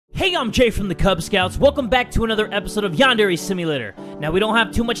Hey, I'm Jay from the Kubz Scouts. Welcome back to another episode of Yandere Simulator. Now, we don't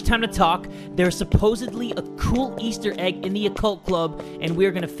have too much time to talk. There's supposedly a cool Easter egg in the Occult Club, and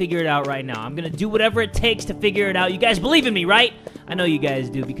we're gonna figure it out right now. I'm gonna do whatever it takes to figure it out. You guys believe in me, right? I know you guys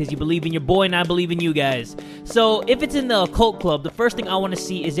do, because you believe in your boy, and I believe in you guys. So, if it's in the Occult Club, the first thing I want to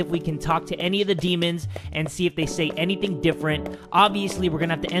see is if we can talk to any of the demons and see if they say anything different. Obviously, we're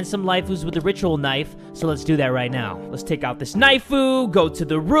gonna have to end some waifus with the ritual knife, so let's do that right now. Let's take out this waifu, go to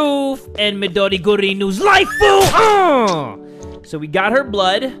the roof, and Midori Gurinu's waifu! So we got her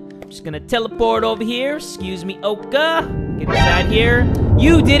blood. I'm just gonna teleport over here. Excuse me, Oka. Get inside here.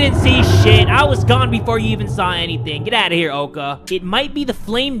 You didn't see shit. I was gone before you even saw anything. Get out of here, Oka. It might be the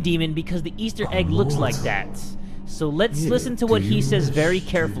flame demon because the Easter egg looks like that. So let's listen to what he says very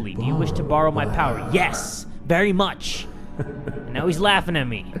carefully. Do you wish to borrow my power? Yes, very much. And now he's laughing at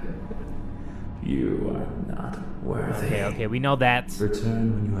me. You are not worthy. Okay, we know that.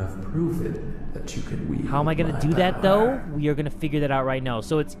 Return when you have proven that you can wield. How am I gonna do that though? We are gonna figure that out right now.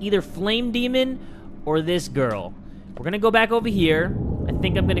 So it's either Flame Demon or this girl. We're gonna go back over here. I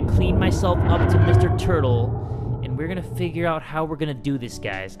think I'm gonna clean myself up to Mr. Turtle, and we're gonna figure out how we're gonna do this,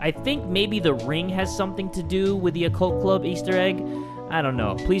 guys. I think maybe the ring has something to do with the Occult Club Easter egg. I don't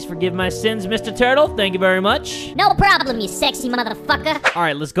know. Please forgive my sins, Mr. Turtle. Thank you very much. No problem, you sexy motherfucker. All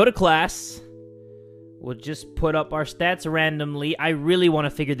right, let's go to class. We'll just put up our stats randomly. I really want to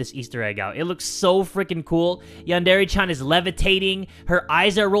figure this Easter egg out. It looks so freaking cool. Yandere-chan is levitating. Her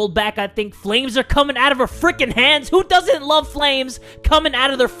eyes are rolled back, I think. Flames are coming out of her freaking hands. Who doesn't love flames coming out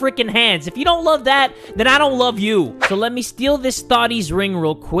of their freaking hands? If you don't love that, then I don't love you. So let me steal this Thoughty's ring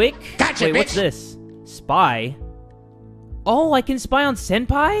real quick. Gotcha, Wait, bitch. what's this? Spy? Oh, I can spy on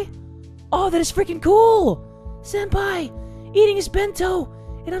Senpai? Oh, that is freaking cool. Senpai eating his bento,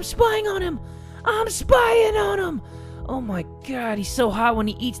 and I'm spying on him. I'm spying on him! Oh my god, he's so hot when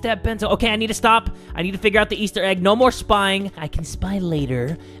he eats that bento. Okay, I need to stop. I need to figure out the Easter egg. No more spying. I can spy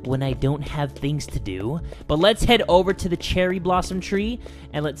later when I don't have things to do. But let's head over to the cherry blossom tree,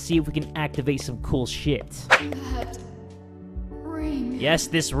 and let's see if we can activate some cool shit. That ring. Yes,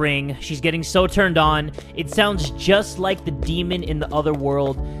 this ring. She's getting so turned on. It sounds just like the demon in the other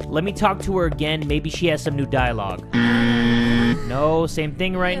world. Let me talk to her again. Maybe she has some new dialogue. No, same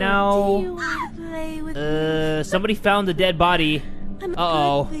thing right now. Somebody found the dead body.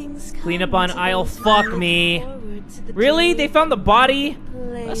 Uh-oh. Clean up on aisle, fuck me. Really? They found the body?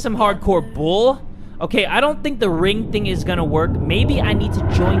 That's some hardcore bull. Okay, I don't think the ring thing is gonna work. Maybe I need to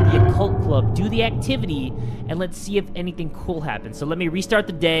join the Occult Club, do the activity, and let's see if anything cool happens. So let me restart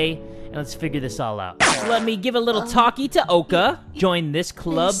the day, and let's figure this all out. Let me give a little talkie to Oka. Join this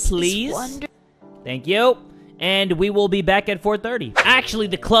club, please. Thank you. And we will be back at 4:30. Actually,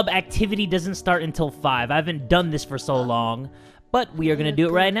 the club activity doesn't start until 5. I haven't done this for so long, but we are gonna do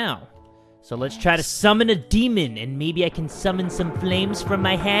it right now. So let's try to summon a demon, and maybe I can summon some flames from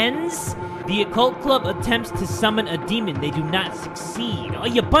my hands. The Occult Club attempts to summon a demon. They do not succeed. Oh,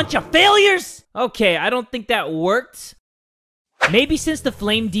 you bunch of failures! Okay, I don't think that worked. Maybe since the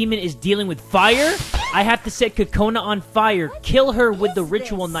flame demon is dealing with fire, I have to set Kokona on fire, kill her with the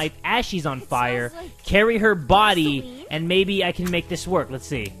ritual knife as she's on fire, carry her body, and maybe I can make this work. Let's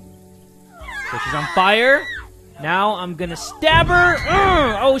see. So she's on fire. Now I'm gonna stab her.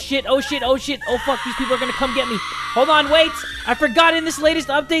 Oh shit, oh shit, oh shit. Oh fuck, these people are gonna come get me. Hold on, wait. I forgot in this latest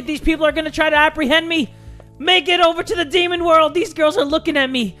update, these people are gonna try to apprehend me. Make it over to the demon world. These girls are looking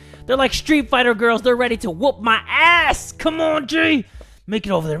at me. They're like Street Fighter girls. They're ready to whoop my ass. Come on, G. Make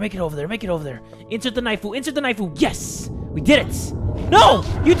it over there, make it over there, make it over there. Insert the knife, insert the knife. Yes, we did it. No,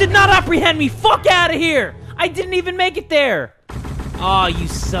 you did not apprehend me. Fuck out of here. I didn't even make it there. Aw, you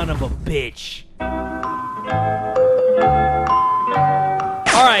son of a bitch.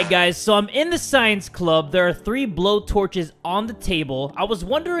 Alright guys, so I'm in the science club. There are 3 blowtorches on the table. I was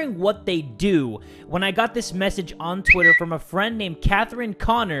wondering what they do when I got this message on Twitter from a friend named Catherine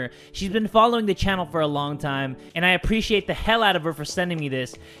Connor. She's been following the channel for a long time, and I appreciate the hell out of her for sending me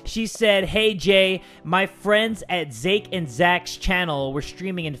this. She said, "Hey Jay, my friends at Zake and Zach's channel were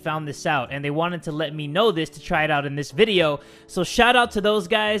streaming and found this out, and they wanted to let me know this to try it out in this video. So shout out to those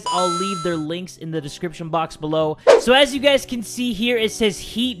guys. I'll leave their links in the description box below." So as you guys can see here, it says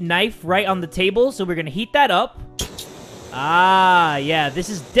heat knife right on the table, so we're gonna heat that up. Ah, yeah, this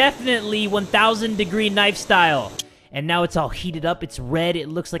is definitely 1000-degree knife style. And now it's all heated up, it's red, it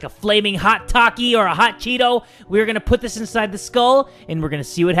looks like a flaming hot Taki or a hot Cheeto. We're gonna put this inside the skull, and we're gonna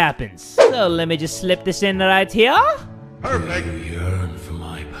see what happens. So let me just slip this in right here. Perfect. You yearn for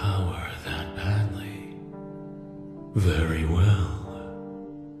my power that badly. Very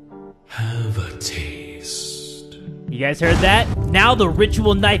well. Have a taste. guys heard that? Now the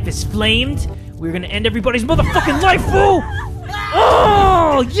ritual knife is flamed. We're gonna end everybody's motherfucking life, fool!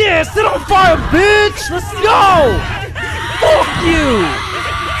 Oh, yeah, set on fire, bitch! Let's go! Fuck you!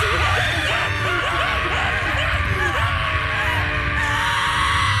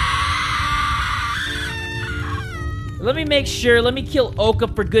 Let me make sure, let me kill Oka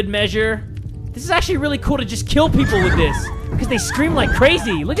for good measure. This is actually really cool to just kill people with this, because they scream like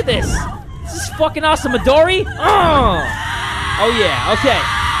crazy. Look at this. This is fucking awesome, Midori. Oh yeah, okay.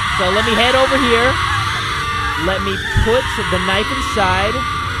 So let me head over here. Let me put the knife inside.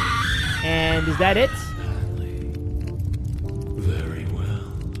 And is that it? Very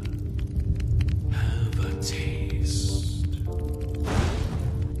well. Have a taste.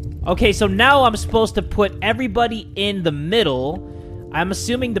 Okay, so now I'm supposed to put everybody in the middle. I'm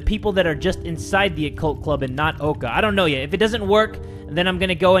assuming the people that are just inside the occult club and not Oka. I don't know yet. If it doesn't work, then I'm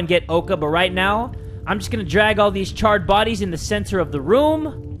gonna go and get Oka. But right now, I'm just gonna drag all these charred bodies in the center of the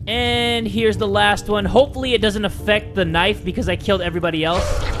room. And here's the last one. Hopefully it doesn't affect the knife because I killed everybody else.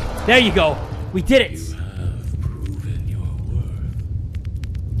 There you go. We did it. You have proven your worth.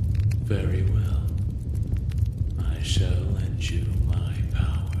 Very well. I shall lend you my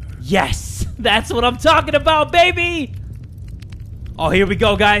power. Yes, that's what I'm talking about, baby. Oh, here we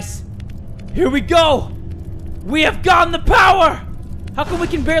go, guys. Here we go. We have gotten the power. How come we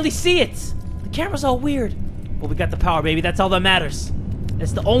can barely see it? The camera's all weird. Well, we got the power, baby. That's all that matters.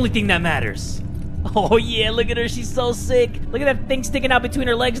 That's the only thing that matters. Oh, yeah, look at her. She's so sick. Look at that thing sticking out between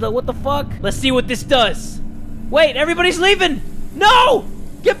her legs, though. What the fuck? Let's see what this does. Wait, everybody's leaving. No!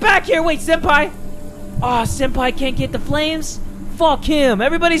 Get back here. Wait, Senpai. Oh, Senpai can't get the flames? Fuck him.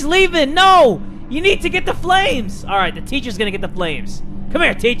 Everybody's leaving. No! You need to get the flames. All right, the teacher's gonna get the flames. Come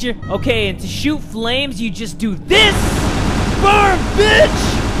here, teacher. Okay, and to shoot flames, you just do this. Burn, bitch!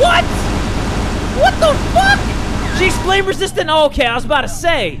 What? What the fuck? She's flame resistant? Oh, okay, I was about to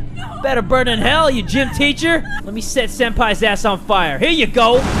say. Better burn in hell, you gym teacher. Let me set Senpai's ass on fire. Here you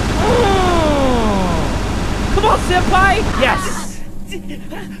go. Oh. Come on, Senpai. Yes.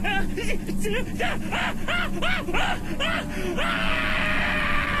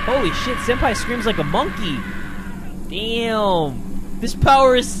 Holy shit, Senpai screams like a monkey. Damn. This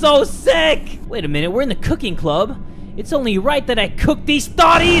power is so sick. Wait a minute, we're in the cooking club. It's only right that I cook these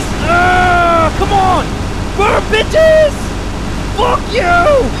thotties. Come on. Burn, bitches. Fuck you.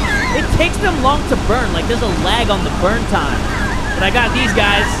 It takes them long to burn. Like, there's a lag on the burn time. But I got these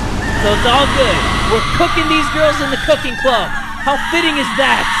guys, so it's all good. We're cooking these girls in the cooking club. How fitting is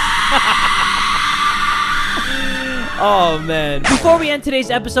that? Oh, man. Before we end today's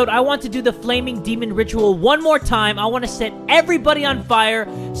episode, I want to do the flaming demon ritual one more time. I want to set everybody on fire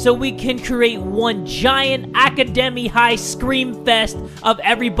so we can create one giant Academy High scream fest of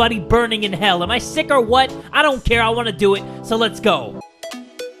everybody burning in hell. Am I sick or what? I don't care. I want to do it, so let's go.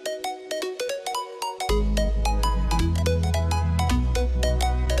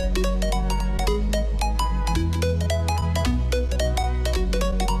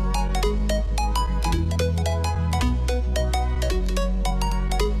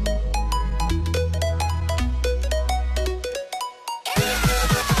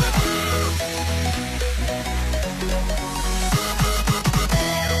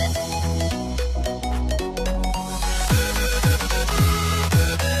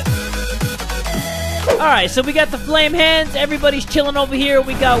 Alright, so we got the flame hands. Everybody's chilling over here.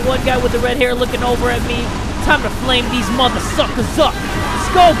 We got one guy with the red hair looking over at me. Time to flame these mother suckers up. Let's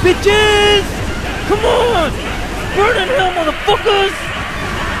go, bitches! Come on! Burn in hell, motherfuckers!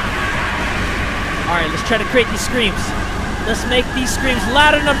 Alright, let's try to create these screams. Let's make these screams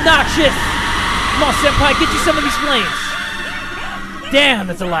loud and obnoxious. Come on, Senpai, get you some of these flames. Damn,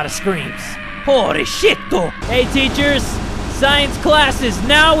 that's a lot of screams. Holy shit, though. Hey, teachers. Science class is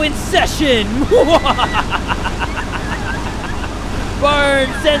now in session! Burn,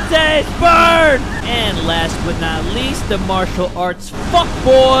 senseis, burn! And last but not least, the martial arts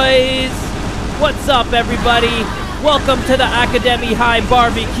fuckboys! What's up, everybody? Welcome to the Academy High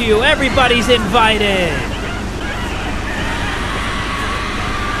Barbecue. Everybody's invited!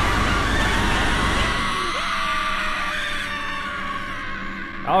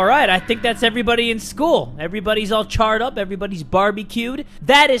 Alright, I think that's everybody in school. Everybody's all charred up, everybody's barbecued.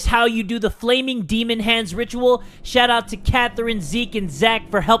 That is how you do the Flaming Demon Hands ritual. Shout out to Catherine, Zeke, and Zach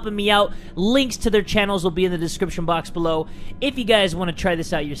for helping me out. Links to their channels will be in the description box below. If you guys want to try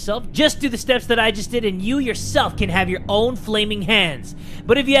this out yourself, just do the steps that I just did and you yourself can have your own flaming hands.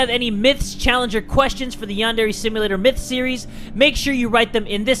 But if you have any myths, challenge, or questions for the Yandere Simulator Myth series, make sure you write them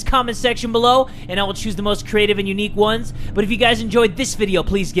in this comment section below and I will choose the most creative and unique ones. But if you guys enjoyed this video,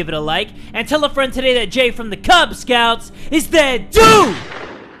 please please give it a like. And tell a friend today that Jay from the Cub Scouts is dead too!